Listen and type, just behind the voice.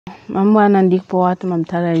Mam wana dik poat mam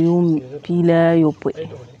tara yum pila yope.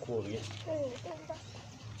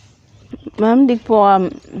 Mam dik poa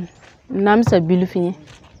namsa bilfi.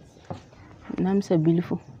 Namsa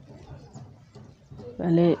bilfu.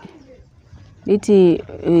 Vale iti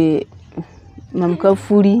mam ka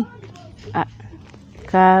furi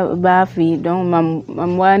ka bafi donc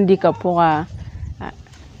mam wan dika poa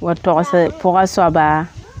wa tosa poa soba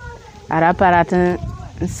ara paratin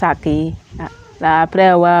saki la après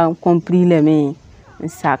avoir compris les mains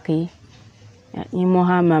saki ni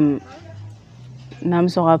mohamam nam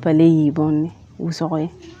sera pas les bon vous saurez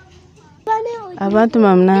avant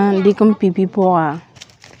mam na dikum pipi poa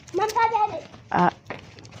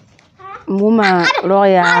muma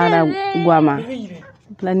roya guama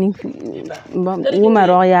planning muma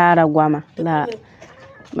roya guama la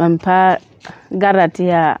mam pa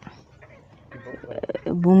garatia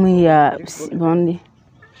bumi ya bondi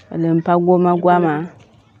le mpa guama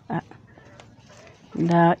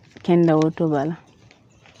da kenda woto bala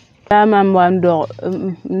la mam wan do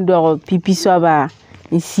pipi soba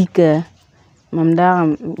isika mam da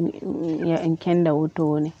ya kenda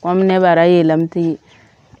woto ne kom ne bara yelamti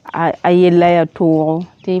ayela ya toro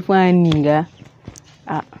te fa ninga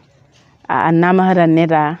a namara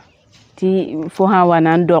neda ti fo ha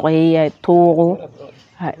wana do ya toro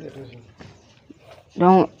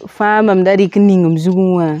donc fa mam dari kningum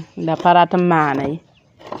zugunwa da parata manay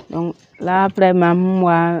donc là après mam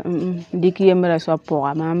wa diki yemra so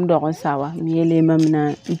pora mam do sawa miele mam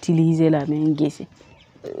na utiliser la main gese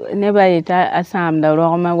ne ba eta asam da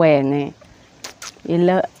roma wenge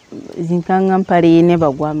ila zinkangam pare ne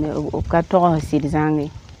ba gwam o ka to sil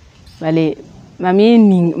zangi bale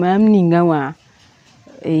mam ninga wa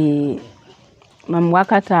mam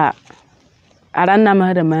wakata arana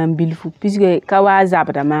ma da mam bilfu puisque ka wa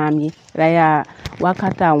zabda mami raya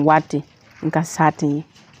wakata wati nka sati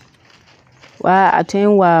wa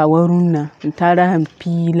aten wa waruna ntara ham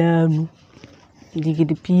pila nu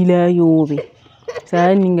digidi pila yobe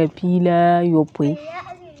sa ninga pila yopwe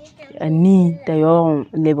ani d'ailleurs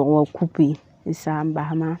les bons coupés ça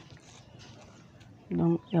bahama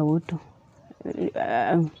donc ya woto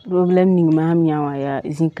problème ning mam yawa ya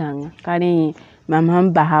zinkanga kare mam ham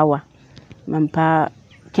bahawa mam pa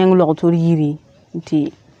keng loktor yiri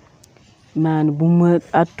nti man bum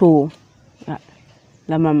ato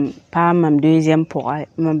la mam pa mam deuxième pour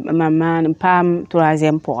mam pam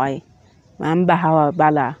troisième pour mam bahawa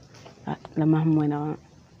bala la mam wona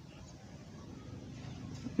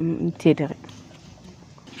tedere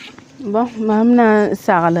bon mam na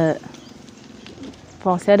sarle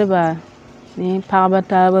pour cette ba ni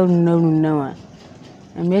parbata ba runna wa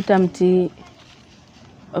metamti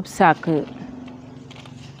obstacle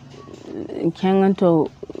kenganto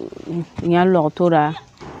nya loktora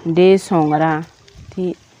de songra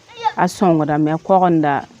ti asongra me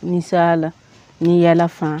koronda misala ni yala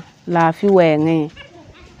fa la fi wenge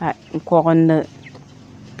koronda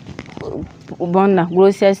bonne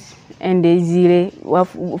grossesse indésirée wa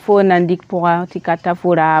fo nandik pour tikata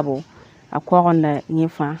forabo a koronda ni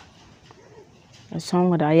fa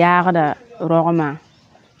songra yarda rorma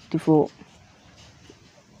ti fo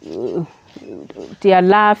ti a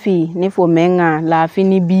lafi ni fo menga lafi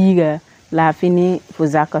ni biga lafi ni fo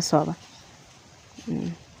zaka soba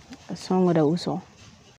songra uso